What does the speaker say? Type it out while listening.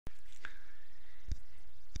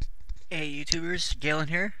Hey YouTubers, Galen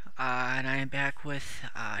here, and I am back with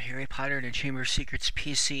Harry Potter and the Chamber of Secrets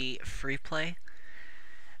PC free play.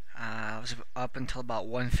 I was up until about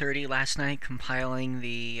 1:30 last night compiling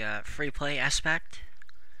the free play aspect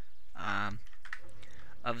um,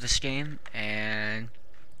 of this game, and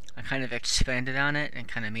I kind of expanded on it and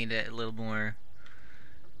kind of made it a little more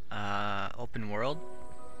open world.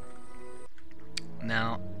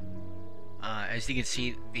 Now, as you can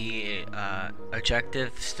see, the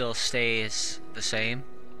objective still stays the same.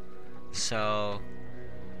 So,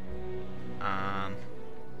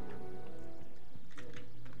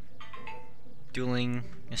 dueling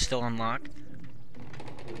is still unlocked.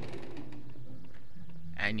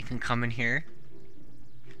 And you can come in here.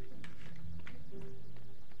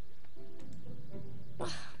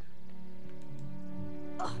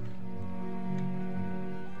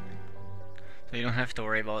 So you don't have to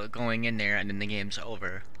worry about going in there and then the game's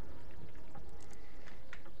over.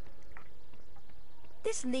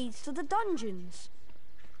 This leads to the dungeons.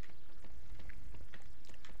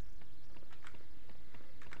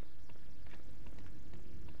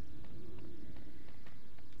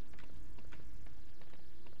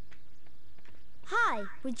 Hi,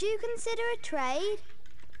 would you consider a trade?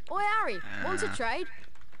 Oi, Harry, want a trade?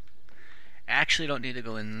 I actually don't need to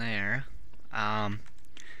go in there.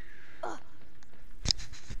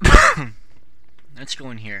 Let's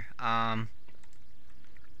go in here. Oh,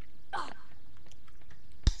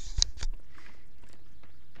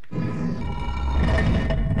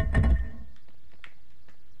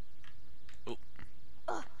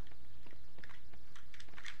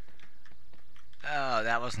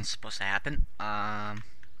 that wasn't supposed to happen. I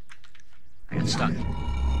got stuck.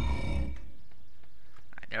 Alright,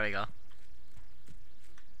 there we go.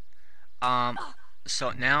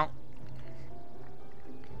 So now,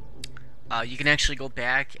 you can actually go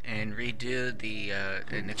back and redo the,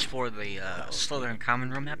 and explore the, Slytherin Common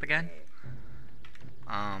Room map again.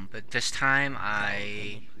 But this time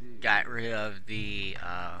I got rid of the,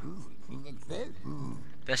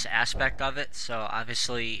 this aspect of it, so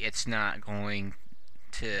obviously it's not going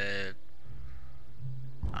to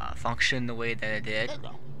function the way that it did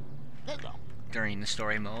during the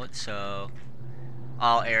story mode. So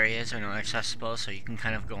all areas are not accessible, so you can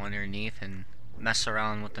kind of go underneath and mess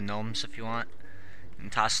around with the gnomes if you want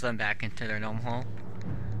and toss them back into their gnome hole.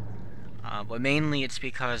 But mainly it's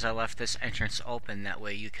because I left this entrance open, that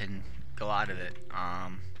way you can go out of it.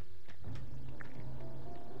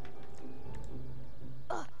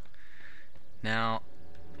 Now,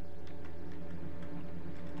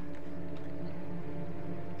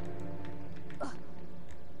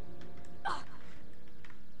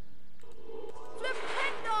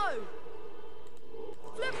 Flipendo!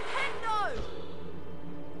 Flipendo!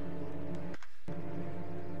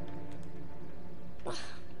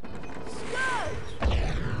 Scourge!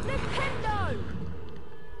 Flipendo!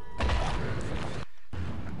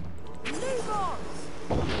 Lumos!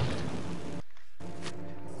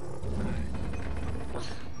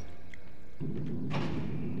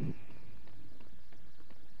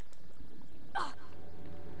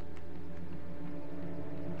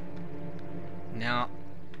 now,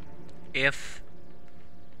 if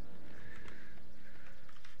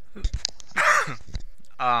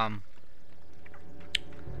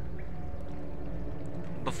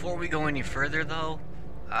before we go any further though,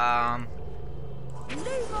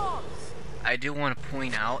 Lumos! I do want to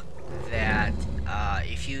point out that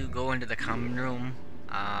if you go into the common room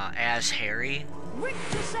as Harry,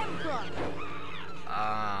 Rictus Emperor!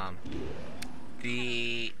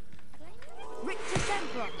 the Rictus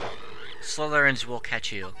Emperor! Slytherins will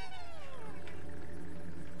catch you.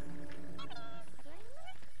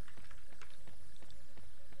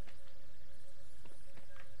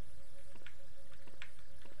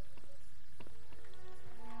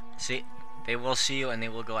 See? They will see you and they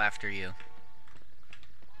will go after you.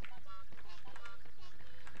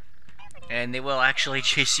 And they will actually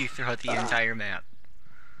chase you throughout the entire map.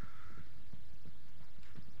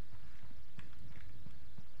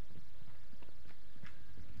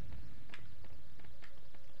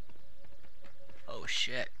 Oh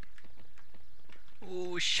shit.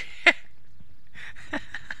 Oh shit.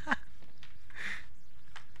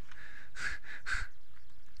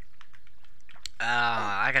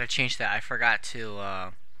 I gotta change that. I forgot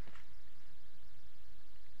to,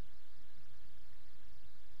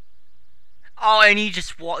 Oh, and he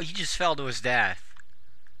just fell to his death.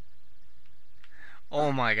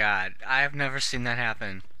 Oh my god. I have never seen that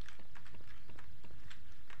happen.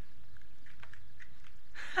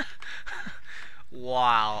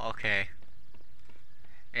 Wow, okay.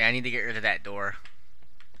 Yeah, I need to get rid of that door.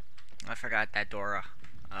 I forgot that door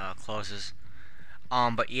closes.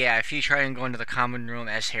 But yeah, if you try and go into the common room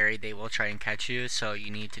as Harry, they will try and catch you. So you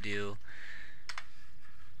need to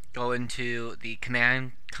go into the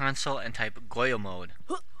command console and type Goyo mode,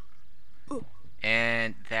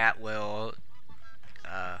 and that will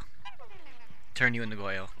turn you into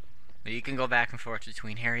Goyo. Now you can go back and forth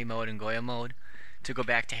between Harry mode and Goyo mode. To go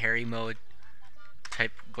back to Harry mode,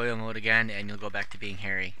 type Goyo mode again, and you'll go back to being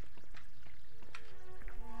Harry.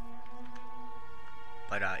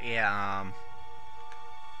 But yeah,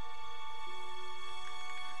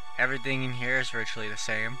 everything in here is virtually the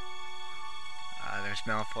same. There's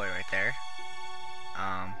Malfoy right there.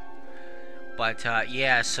 But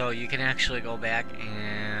yeah, so you can actually go back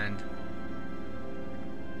and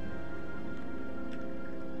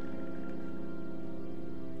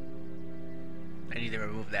I need to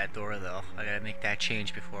remove that door though. I gotta make that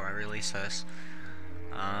change before I release this.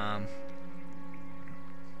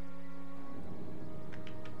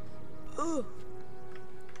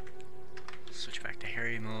 Switch back to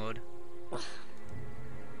Harry mode.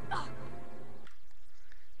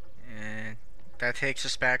 And that takes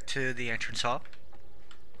us back to the entrance hall.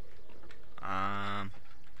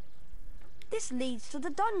 This leads to the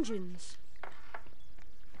dungeons.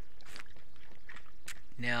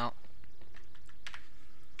 Now,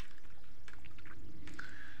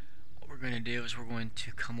 what we're going to do is we're going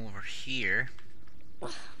to come over here.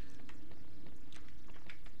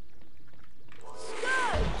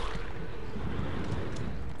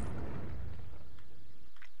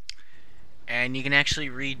 And you can actually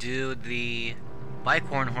redo the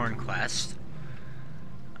Bicorn Horn quest.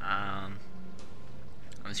 I'm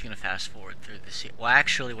just gonna fast forward through this. Well,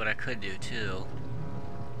 actually, what I could do too.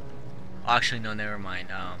 Actually, no, never mind.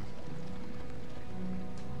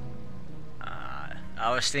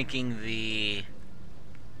 I was thinking the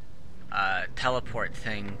teleport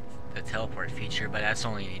thing, the teleport feature, but that's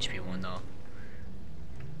only an HP1 though.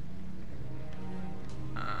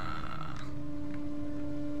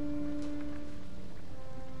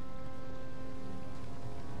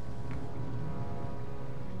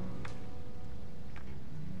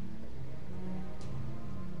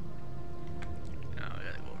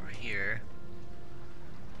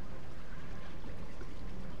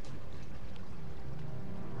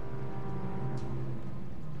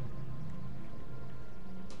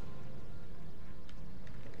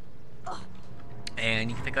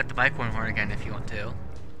 And you can pick up the Bicorn Horn again if you want to.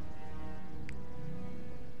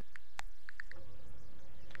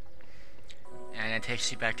 And it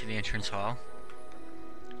takes you back to the entrance hall.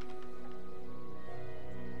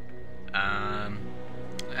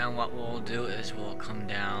 And what we'll do is we'll come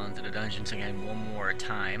down to the dungeons again one more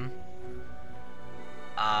time.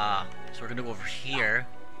 So we're gonna go over here.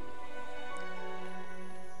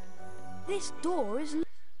 This door is...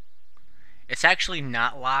 It's actually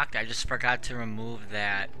not locked. I just forgot to remove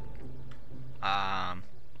that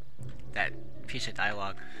that piece of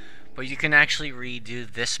dialogue. But you can actually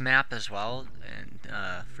redo this map as well, and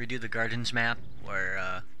redo the gardens map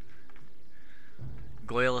where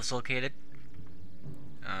Goyle is located.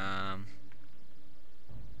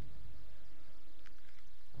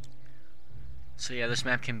 So yeah, this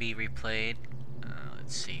map can be replayed.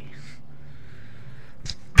 Let's see.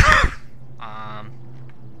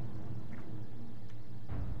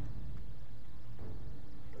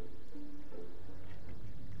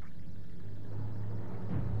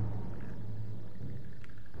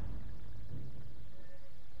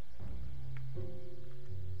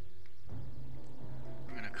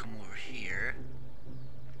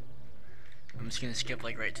 I'm just gonna skip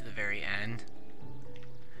like right to the very end.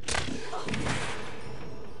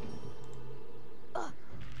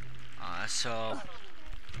 So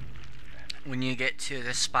when you get to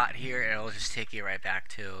this spot here, it'll just take you right back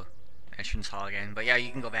to entrance hall again. But yeah,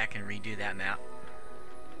 you can go back and redo that map.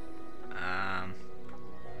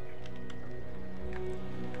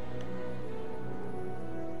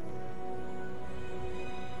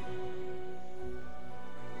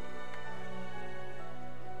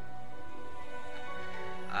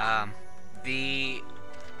 The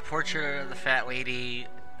portrait of the fat lady,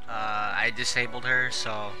 I disabled her,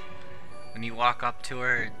 so when you walk up to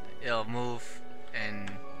her, it'll move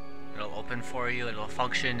and it'll open for you. It'll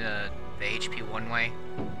function the HP1 way.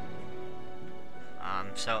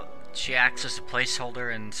 So she acts as a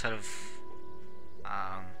placeholder instead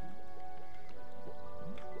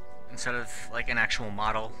of like an actual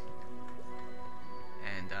model,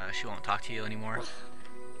 and she won't talk to you anymore.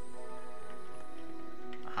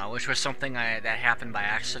 Which was something that happened by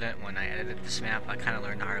accident when I edited this map. I kind of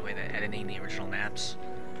learned the hard way that editing the original maps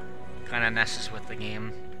kind of messes with the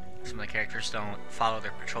game. Some of the characters don't follow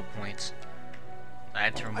their patrol points. I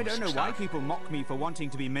had to remove I don't some know why stuff. people mock me for wanting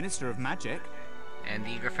to be Minister of Magic. And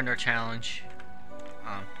the Gryffindor challenge,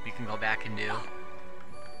 you can go back and do.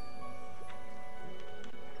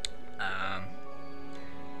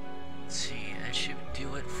 Let's see, that should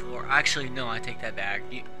do it for. Actually, no, I take that back.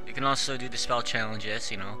 You can also do the spell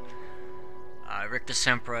challenges, you know. Ricta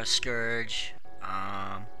Sempra, Scourge.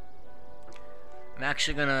 I'm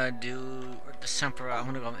actually gonna do Ricta Sempra. I'm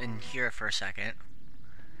gonna go in here for a second.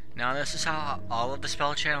 Now, this is how all of the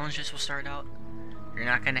spell challenges will start out. You're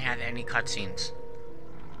not gonna have any cutscenes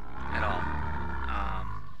at all.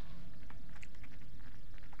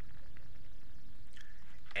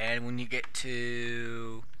 And when you get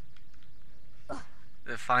to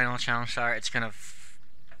the final challenge star, it's gonna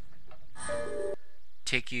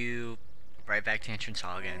take you right back to entrance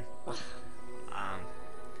hall again.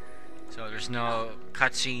 So there's no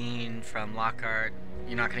cutscene from Lockhart.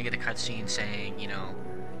 You're not gonna get a cutscene saying, you know,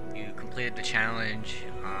 you completed the challenge.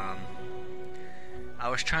 I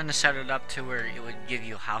was trying to set it up to where it would give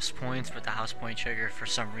you house points, but the house point trigger for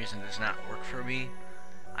some reason does not work for me.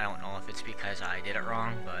 I don't know if it's because I did it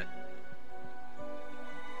wrong, but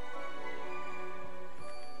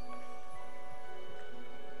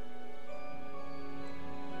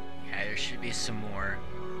yeah, there should be some more.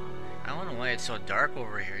 I don't know why it's so dark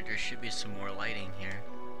over here. There should be some more lighting here.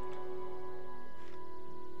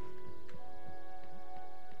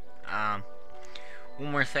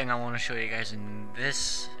 One more thing I want to show you guys in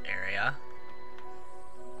this area.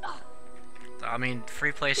 I mean,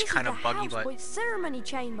 free play is kind of buggy, but ceremony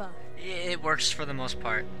chamber. it works for the most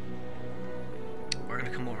part. We're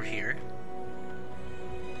gonna come over here.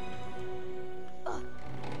 And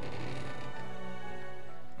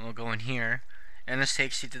we'll go in here, and this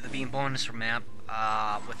takes you to the beam bonus map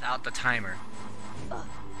without the timer.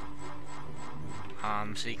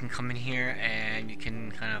 So you can come in here and you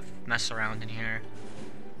can kind of mess around in here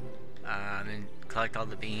and collect all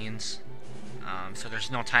the beans. So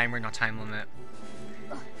there's no timer, no time limit.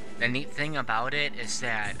 The neat thing about it is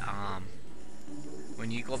that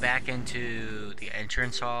when you go back into the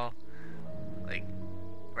entrance hall, like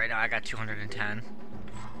right now I got 210.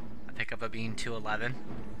 I pick up a bean 211.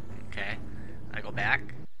 Okay, I go back.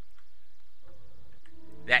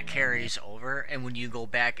 That carries over, and when you go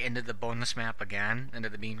back into the bonus map again, into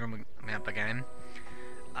the bean room map again,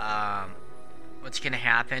 what's gonna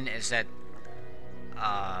happen is that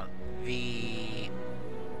the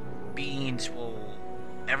beans will,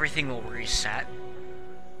 everything will reset,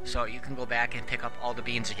 so you can go back and pick up all the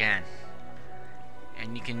beans again,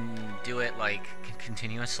 and you can do it like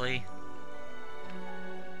continuously.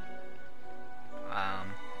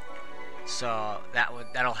 So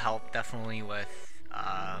that'll help definitely with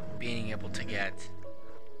being able to get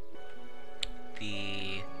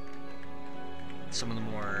some of the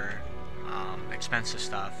more expensive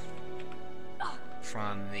stuff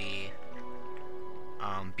from the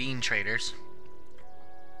bean traders.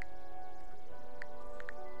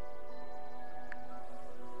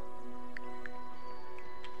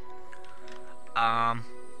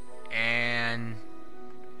 And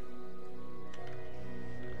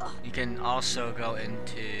you can also go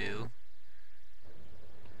into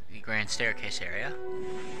the grand staircase area.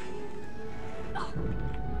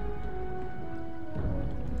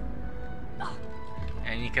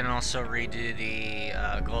 And you can also redo the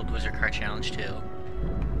Gold Wizard Card Challenge too.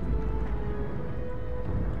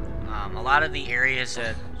 A lot of the areas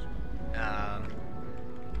that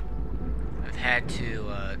I've had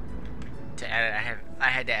to edit, I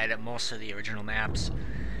had to edit most of the original maps.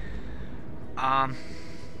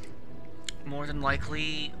 More than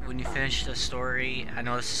likely, when you finish the story, I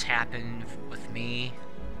know this has happened with me.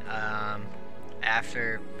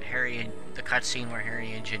 After the cutscene where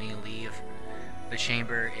Harry and Ginny leave the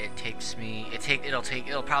chamber,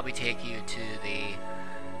 it'll probably take you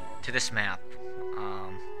to this map.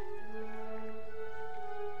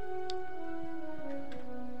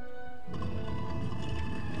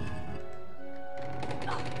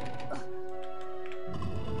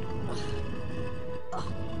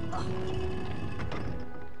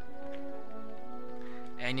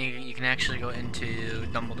 And you can actually go into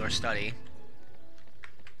Dumbledore's study.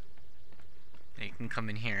 And you can come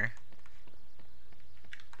in here.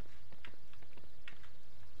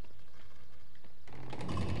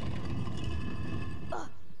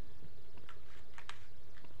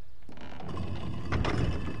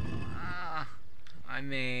 I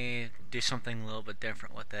may do something a little bit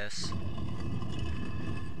different with this.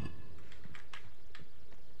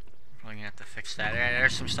 Probably gonna have to fix that.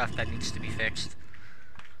 There's some stuff that needs to be fixed.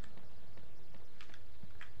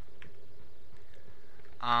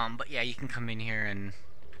 But yeah, you can come in here and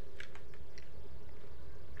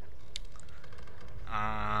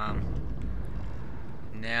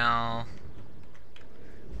now,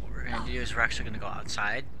 what we're gonna do is we're actually gonna go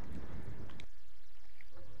outside.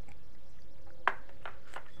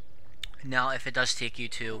 Now, if it does take you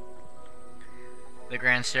to the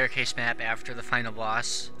Grand Staircase map after the final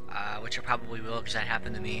boss, which it probably will because that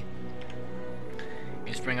happened to me,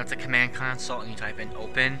 you just bring up the command console and you type in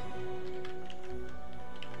open,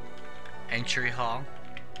 entry hall,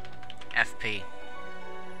 FP.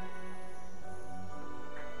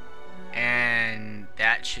 And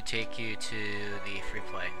that should take you to the free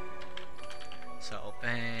play. So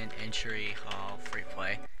open, entry hall, free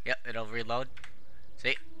play. Yep, it'll reload.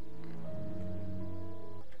 See?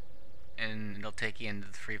 And it'll take you into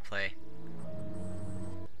the free play.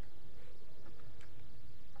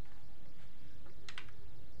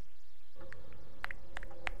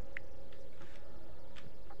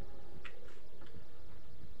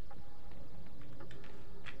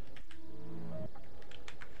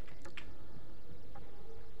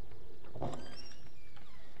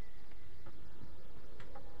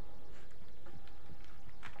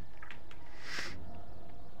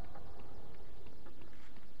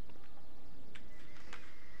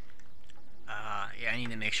 Yeah, I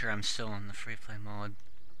need to make sure I'm still in the free play mode.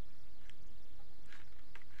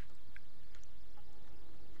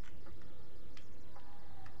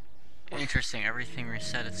 Interesting, everything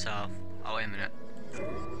reset itself. Oh, wait a minute.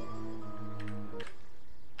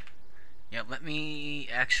 Yeah, let me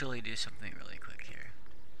actually do something really quick here.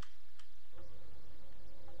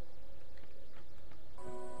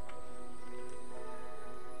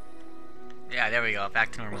 Yeah, there we go,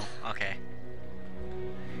 back to normal. Okay.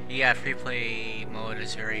 Yeah, free play mode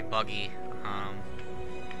is very buggy.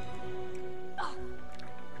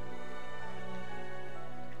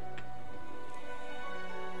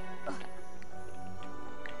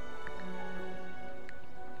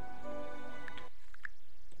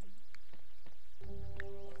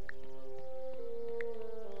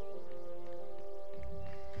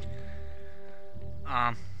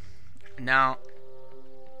 Now,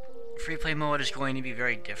 free play mode is going to be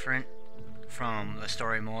very different from the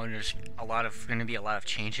story mode. There's going to be a lot of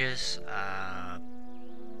changes,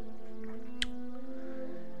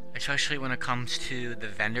 especially when it comes to the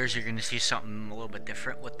vendors. You're going to see something a little bit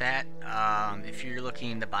different with that. If you're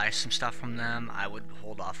looking to buy some stuff from them, I would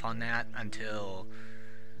hold off on that until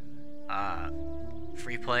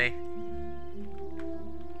free play.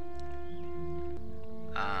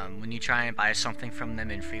 When you try and buy something from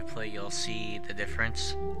them in free play, you'll see the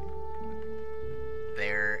difference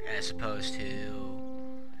there as opposed to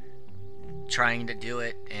trying to do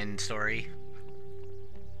it in story.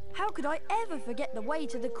 How could I ever forget the way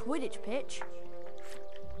to the Quidditch pitch?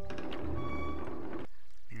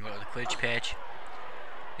 You can go to the Quidditch pitch.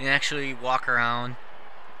 You can actually walk around,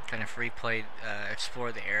 kind of free play,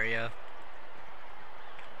 explore the area.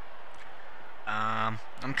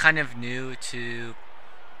 I'm kind of new to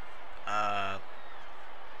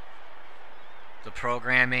the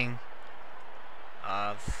programming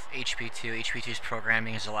of HP2. HP2's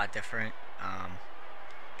programming is a lot different,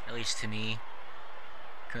 at least to me,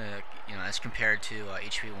 you know, as compared to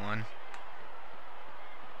HP1.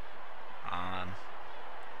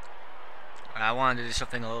 I wanted to do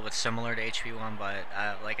something a little bit similar to HP1, but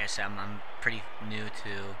like I said, I'm pretty new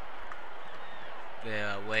to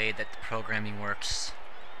the way that the programming works.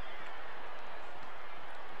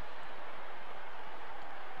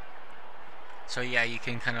 So yeah, you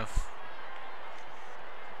can kind of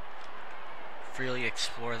freely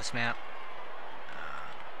explore this map.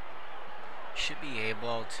 Should be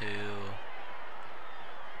able to.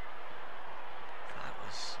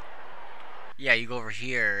 Yeah, you go over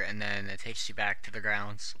here and then it takes you back to the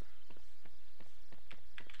grounds.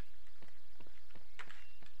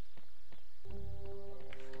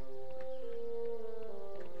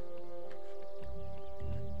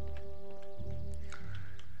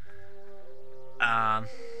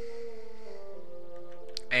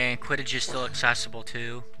 And Quidditch is still accessible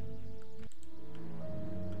too.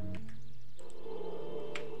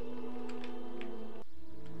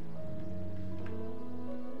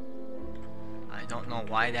 I don't know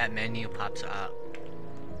why that menu pops up.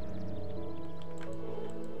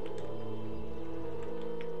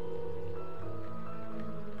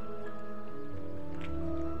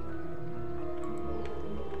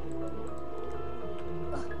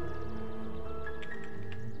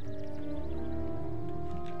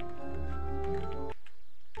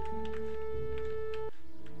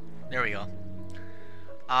 There we go.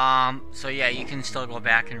 So yeah, you can still go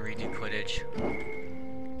back and redo Quidditch.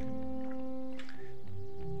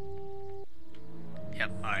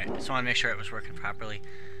 Yep, alright. Just want to make sure it was working properly.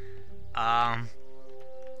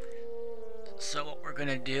 So what we're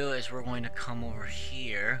gonna do is we're going to come over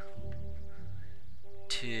here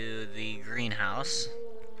to the greenhouse.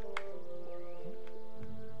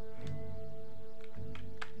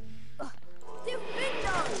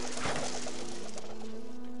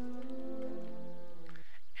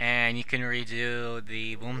 And you can redo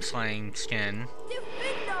the boomslang skin.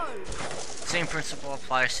 Same principle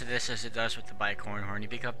applies to this as it does with the bicorn horn. You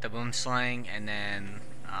pick up the boomslang and then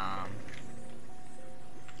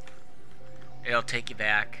it'll take you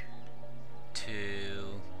back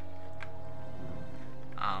to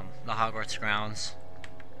the Hogwarts grounds.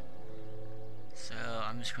 So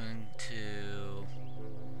I'm just going to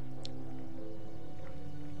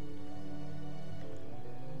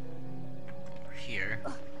here.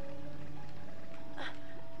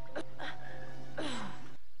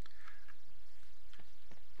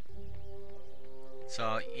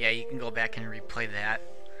 So yeah, you can go back and replay that.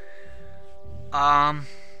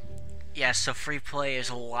 Yeah, so free play is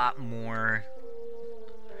a lot more.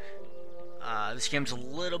 This game's a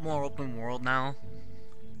little more open world now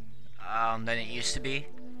than it used to be.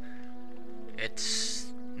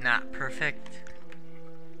 It's not perfect.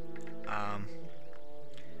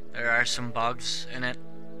 There are some bugs in it.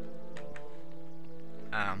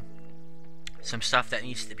 Some stuff that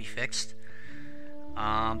needs to be fixed.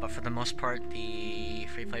 But for the most part, the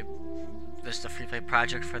free play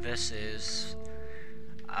project for this is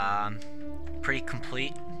pretty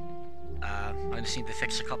complete. I just need to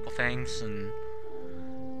fix a couple things, and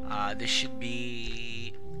this should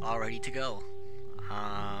be all ready to go.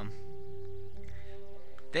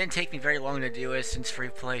 Didn't take me very long to do it, since free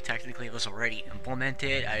play technically was already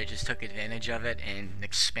implemented. I just took advantage of it and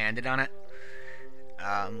expanded on it,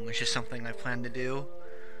 which is something I plan to do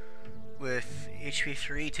with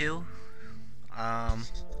HP3 too.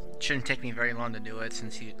 Shouldn't take me very long to do it,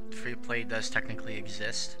 since free play does technically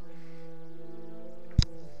exist.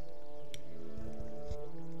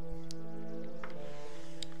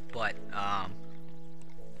 But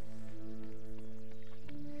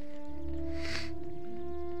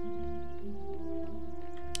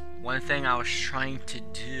one thing I was trying to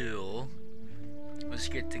do was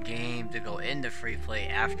get the game to go into free play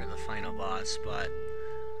after the final boss, but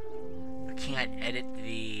I can't edit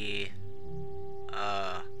the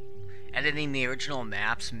editing the original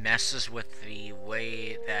maps messes with the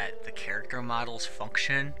way that the character models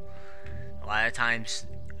function. A lot of times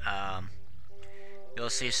you'll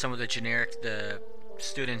see some of the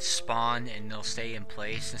students spawn and they'll stay in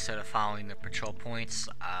place instead of following the patrol points.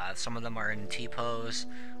 Some of them are in T-pose,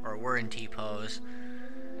 or were in T-pose,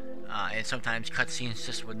 and sometimes cutscenes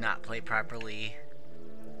just would not play properly.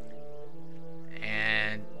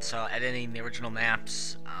 And so editing the original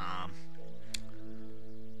maps,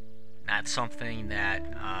 not something that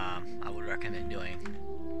I would recommend doing.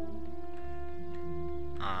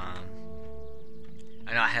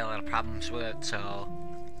 I know I had a lot of problems with it, so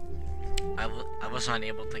I was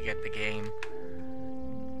unable to get the game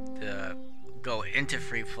to go into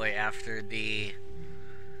free play after the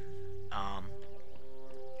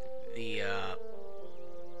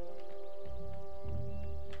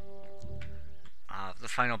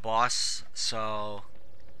final boss. So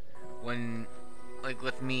when, like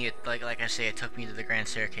with me, it like I say, it took me to the Grand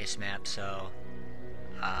Staircase map. So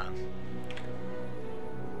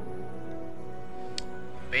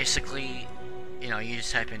basically, you know, you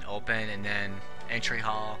just type in open and then entry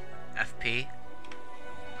hall FP.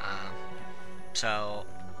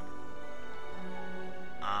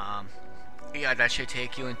 Yeah, that should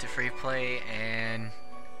take you into free play, and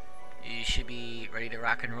you should be ready to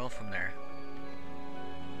rock and roll from there.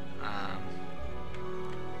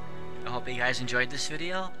 I hope you guys enjoyed this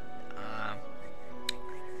video. I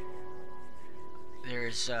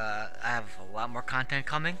have a lot more content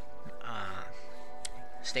coming.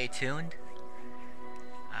 Stay tuned.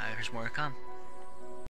 There's more to come.